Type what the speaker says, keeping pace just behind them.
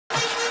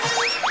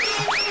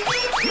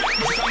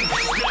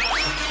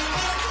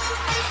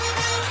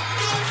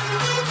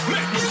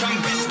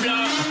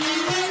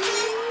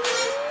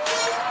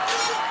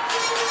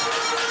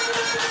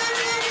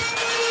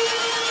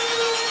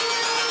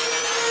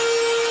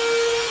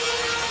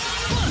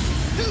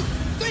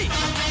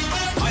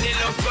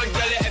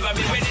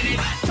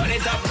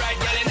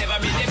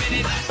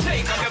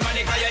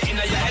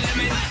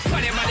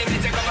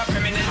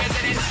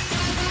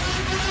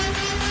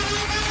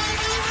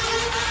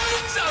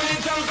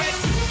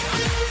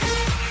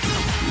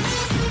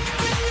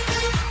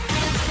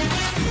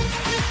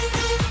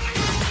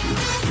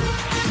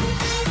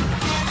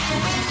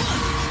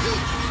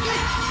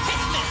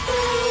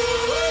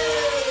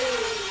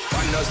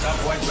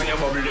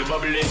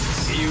Bubbly, bubbly.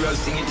 Serious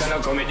thing, it's a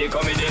comedy,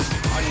 comedy.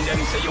 And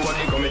them say you want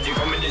the comedy,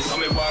 comedy. So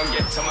me want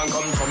get someone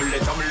come trouble,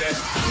 trouble.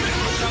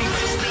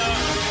 Trumpets blow.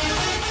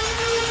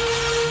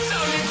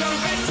 Sound the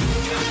trumpets.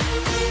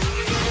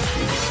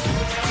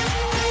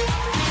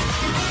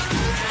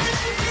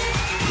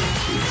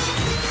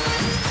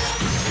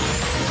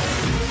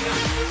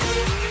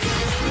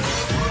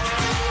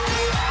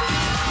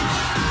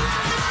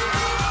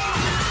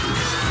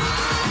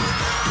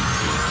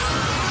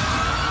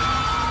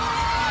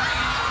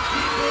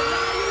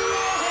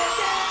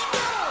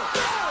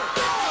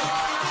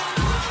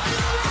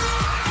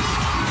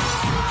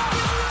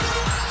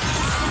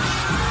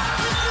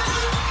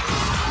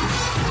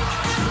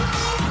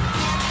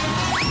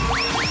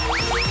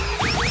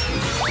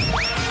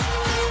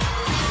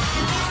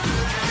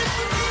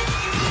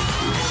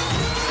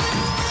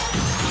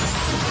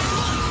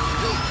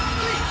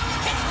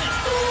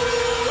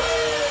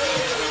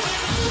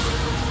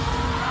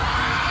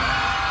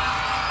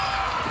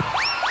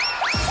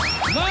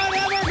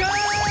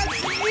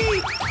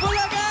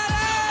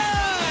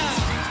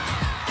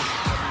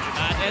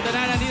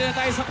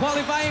 Sa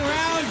qualifying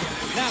round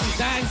ng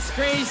dance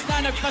craze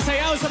na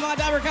nagpasayaw sa mga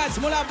Dabber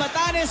Cats mula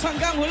Batanes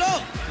hanggang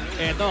Hulo.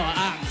 Ito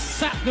ang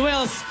Sac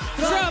Noel's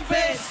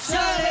Trumpets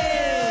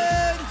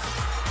Challenge!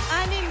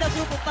 6 na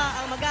grupo pa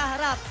ang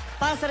maghaharap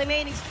para sa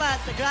remaining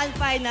spot sa Grand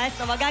Finals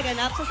na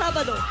magaganap sa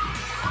Sabado.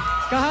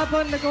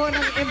 Kahapon nagawa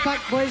ng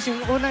Impact Boys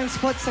yung unang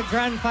spot sa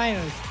Grand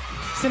Finals.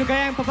 Sino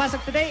kaya ang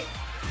papasok today?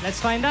 Let's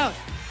find out!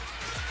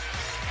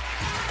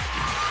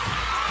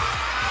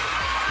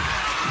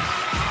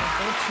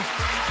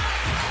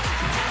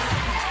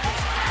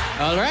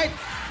 Alright.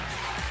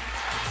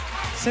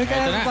 Sino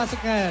kaya papasok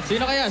ngayon?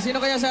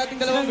 Sino kaya sa ating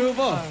dalawang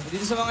grupo?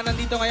 Dito sa mga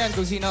nandito ngayon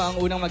kung sino ang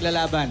unang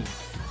maglalaban.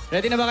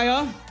 Ready na ba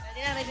kayo?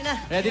 Ready na.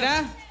 Ready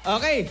na?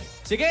 Okay.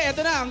 Sige,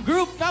 ito na ang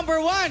group number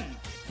 1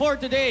 for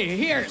today.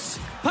 Here's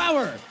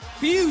Power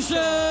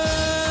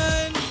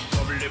Fusion!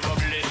 Bubbly,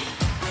 bubbly.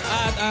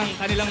 At ang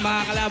kanilang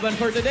mga kalaban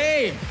for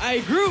today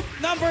ay group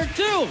number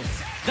 2,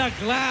 the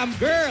Glam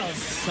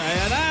Girls.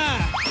 Ayan na.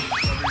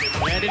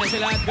 Ready na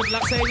sila at good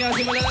luck sa inyo.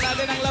 Simulan na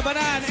natin ang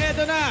labanan.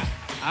 Ito na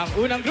ang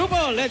unang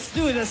grupo. Let's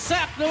do the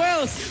Sac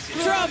Noel's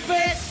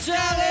Trumpets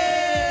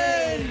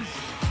Challenge!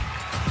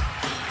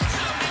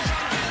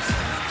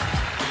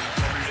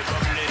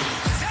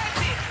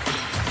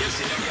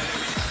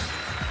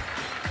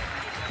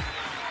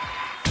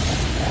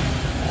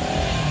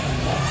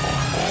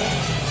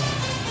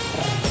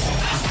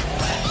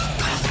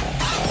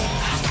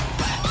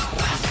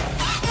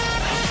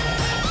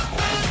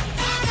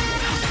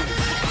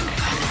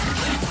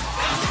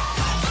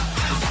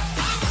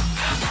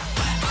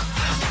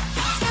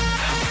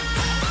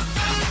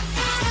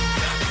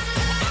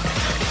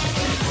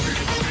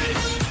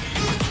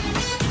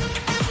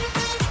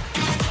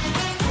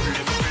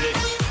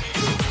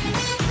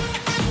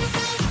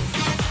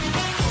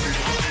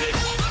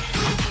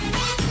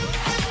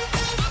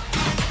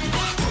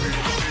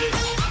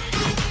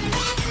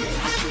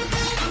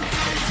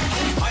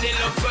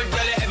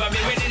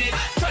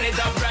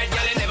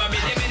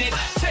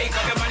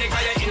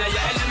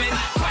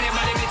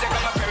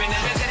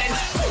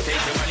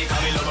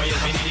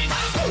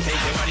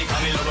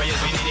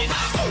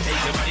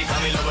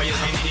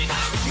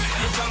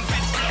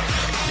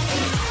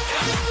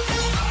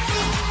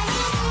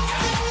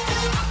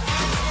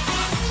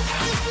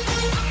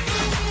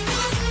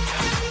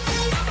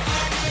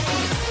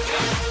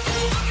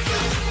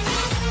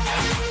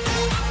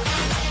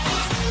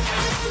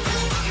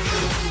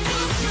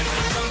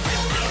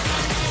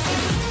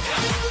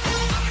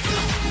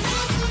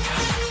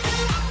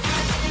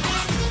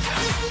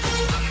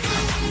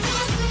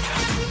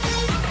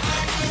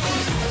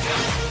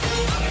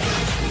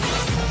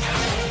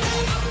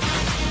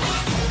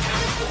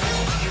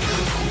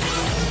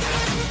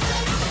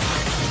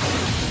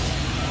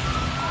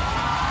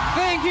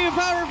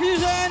 Power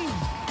Fusion!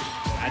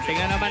 At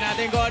tingnan naman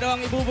natin kung ano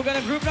ang ibubuga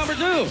ng group number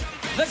 2,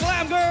 the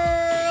Glam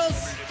Girls!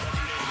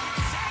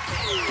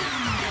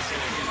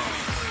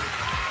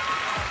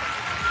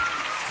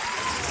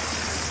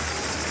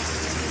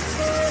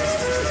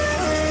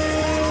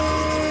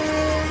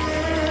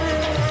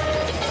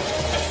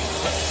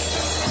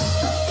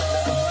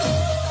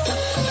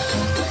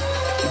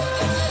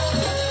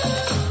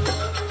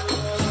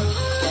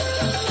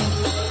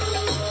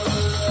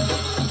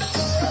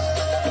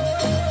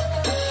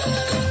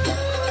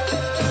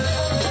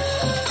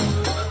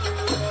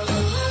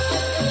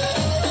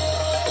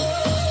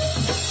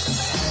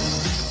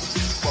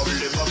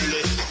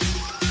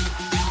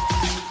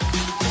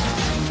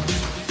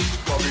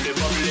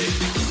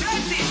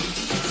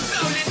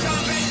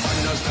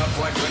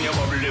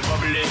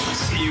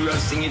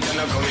 Serious sing it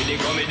and a comedy,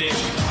 comedy.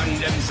 And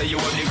them say you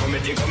want the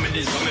comedy,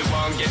 comedy. So me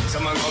want get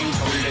someone come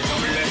trouble,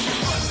 trouble.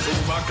 Bust to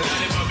back like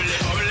the bubbly,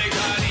 bubbly.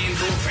 Got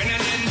into friend and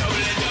then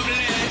double,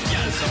 double.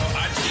 Y'all so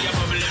hot, she a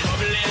bubbly,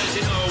 bubbly. And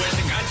she know where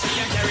she got, she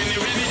a carry me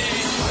remedy.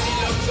 Body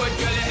look good,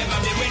 girl, you ever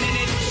be winning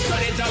it.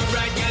 Cut it up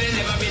right, girl, you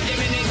never be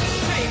dimming it.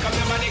 Take up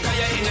your body, cause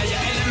you're in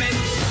your element.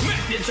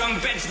 Make the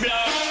trumpets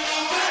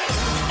blow.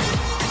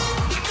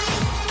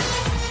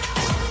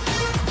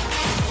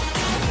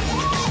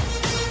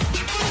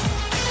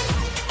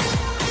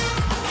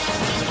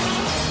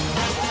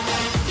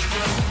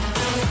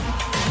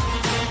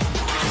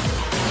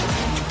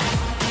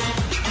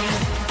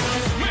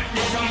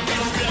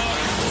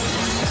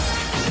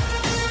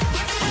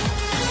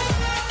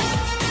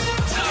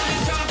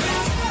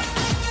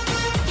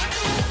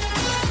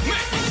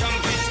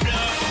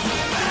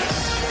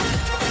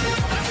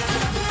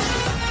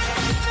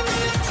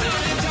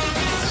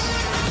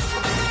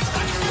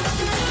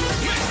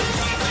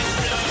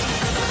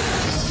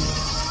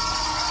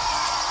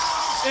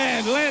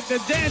 And let the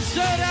dance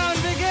showdown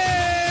begin!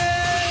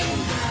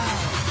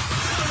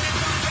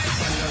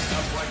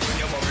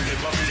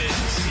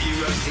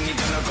 Serious thing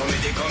it on a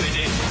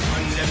comedy.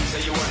 And them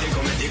say you want the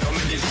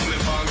comedy. So me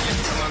bang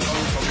get some and come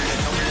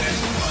trouble.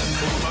 One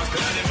two back to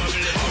the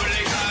bubbly.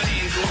 Call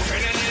in to a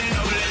friend and then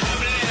double.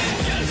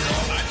 Girl so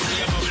hot see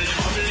you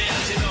bubbly.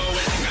 And she know when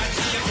I got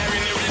you carry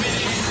me with me.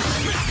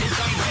 Make me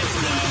some best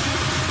love.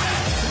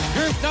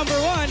 Group number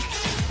 1,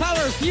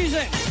 Power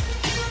Fusion.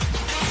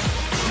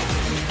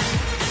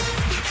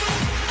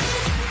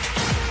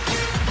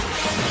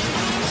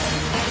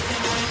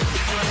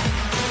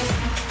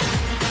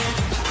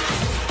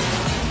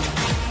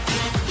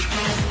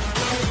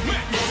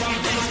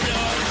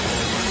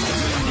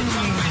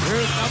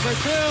 Group number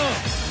 2,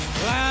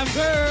 Glam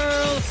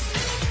Girls.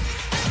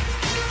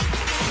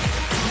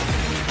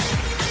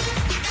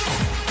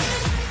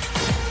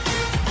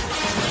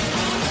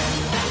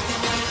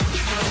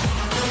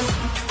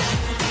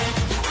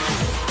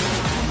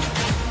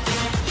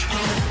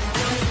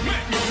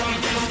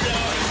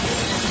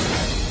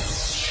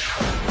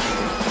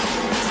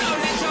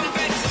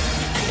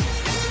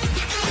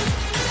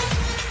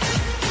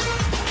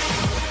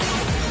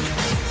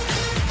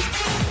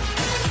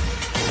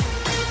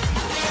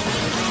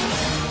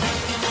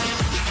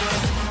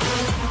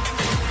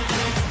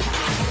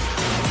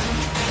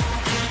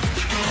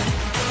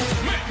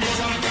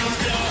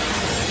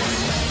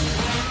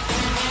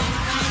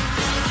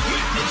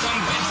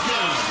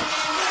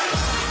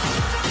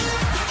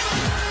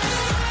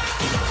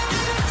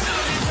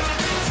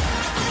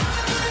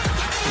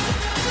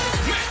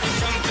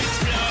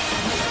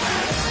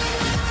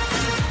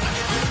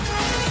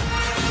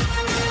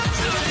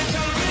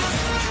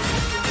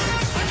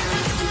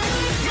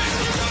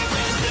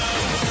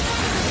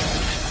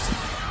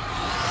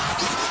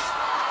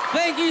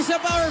 Thank you sa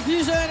Power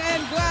Fusion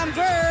and Glam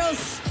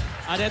Girls.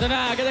 At ito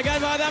na, agad-agad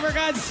mga Dapper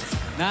Cats.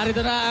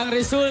 Narito na ang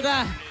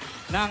resulta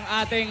ng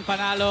ating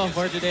panalo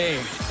for today.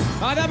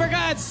 Mga Dapper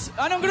Cats,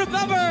 anong group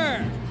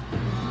number?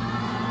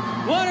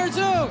 1 or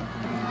 2?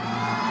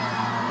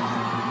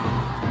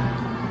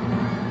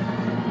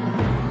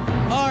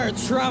 Our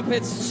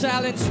Trumpets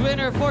Challenge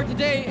winner for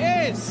today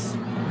is...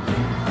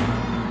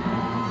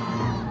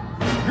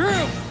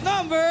 Group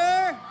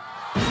number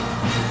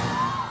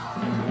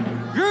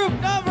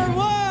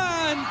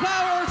 1,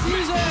 Power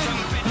Fusion!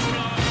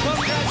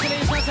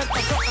 Congratulations at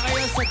pasok na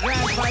kayo sa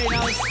Grand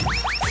Finals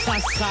sa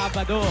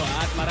Sabado.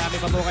 At marami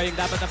pa po kayong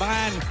dapat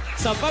abangan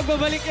sa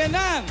pagbabalik yan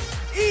ng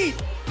Eat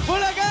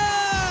Bulaga!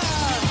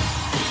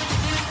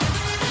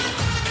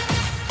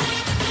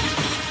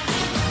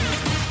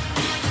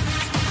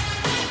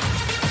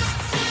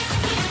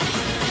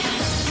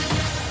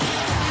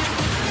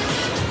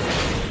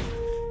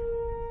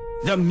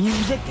 The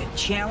music that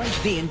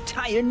challenged the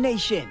entire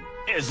nation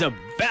is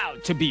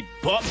about to be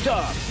bumped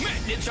up.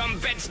 Make the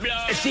trumpets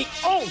blow. It's the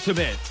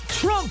ultimate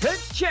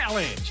Trumpets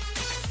Challenge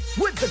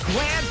with the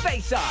grand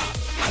face-off.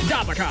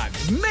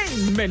 Dabacans,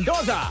 Maine,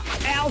 Mendoza,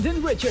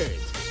 Alden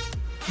Richards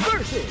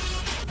versus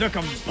the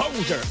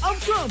composer of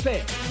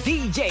trumpet,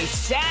 DJ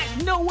Sat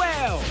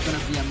Noel. It's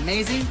gonna be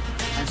amazing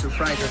and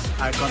surprises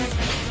are coming.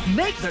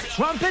 Make the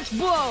trumpets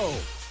blow.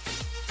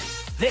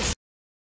 This